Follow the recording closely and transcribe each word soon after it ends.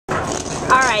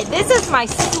Alright, this is my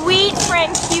sweet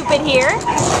friend Cupid here,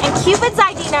 and Cupid's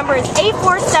ID number is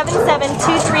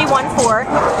A4772314,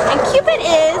 and Cupid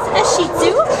is a Shih Tzu.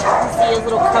 You can see his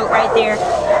little coat right there.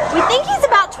 We think he's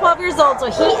about 12 years old,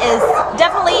 so he is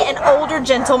definitely an older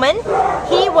gentleman.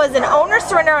 He was an owner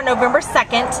surrender on November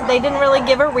 2nd. They didn't really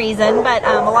give a reason, but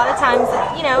a lot of times,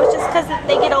 you know, it's just because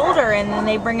they get older and then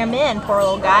they bring him in, poor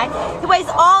little guy. He weighs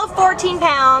all of 14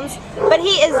 pounds, but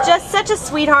he is just such a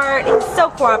sweetheart. He's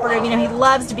so cooperative. You know, he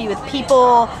loves to be with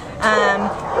people.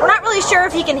 We're not really sure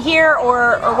if he can hear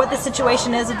or what the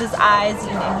situation is with his eyes.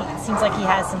 You know, he seems like he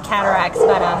has some cataracts,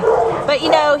 but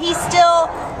you know, he's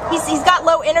got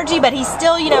low energy, but he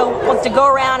still, you know, wants to go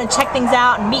around and check things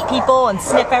out and meet people and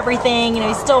sniff everything. You know,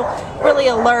 he's still really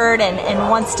alert and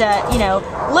wants to, you know,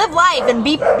 live life and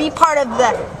be part of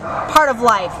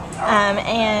life.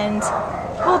 And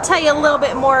we'll tell you a little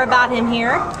bit more about him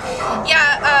here.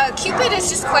 Yeah, Cupid is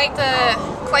just quite the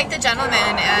gentleman,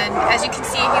 and as you can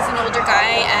see, he's an older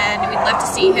guy, and we'd love to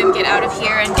see him get out of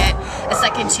here and get a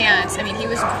second chance. I mean,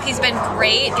 he's been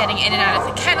great getting in and out of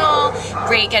the kennel,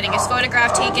 great getting his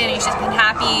photograph taken. He's just been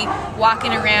happy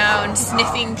walking around,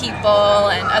 sniffing people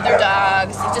and other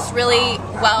dogs. He's just really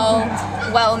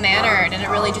well-mannered and a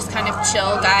really just kind of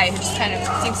chill guy who just kind of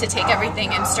seems to take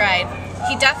everything in stride.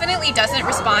 He definitely doesn't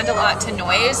respond a lot to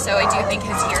noise, so I do think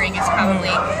his hearing is probably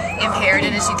impaired,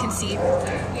 and as you can see,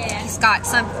 he's got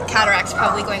some cataracts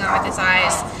probably going on with his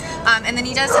eyes. And then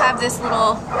he does have this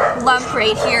little lump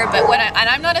right here, but and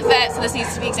I'm not a vet, so this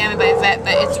needs to be examined by a vet,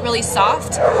 but it's really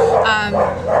soft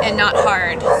and not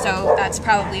hard, so that's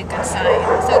probably a good sign.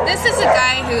 So this is a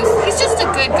guy he's just a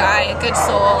good guy, a good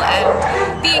soul, and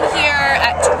being here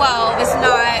at 12 is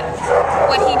not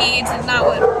what he needs, and not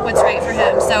what's right for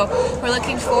him. So we're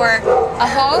looking for a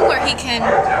home where he can,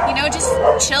 you know, just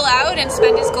chill out and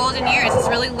spend his golden years. It's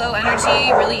really low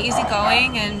energy, really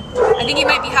easygoing, and I think he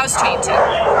might be house trained too.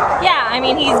 Yeah, I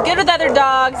mean, he's good with other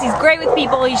dogs, he's great with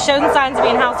people, he's shown signs of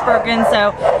being housebroken,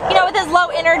 so, you know, with his low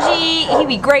energy, he'd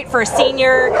be great for a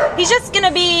senior. He's just going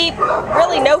to be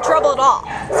really no trouble at all.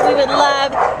 So we would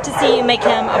love to see you make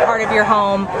him a part of your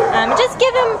home. Just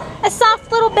give him a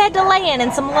soft little bed to lay in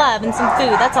and some love and some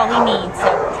food. That's all he needs.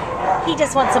 So he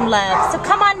just wants some love. So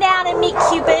come on down and meet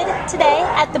Cupid today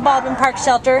at the Baldwin Park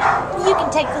Shelter. You can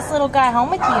take this little guy home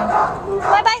with you.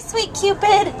 Bye-bye, sweet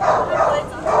Cupid.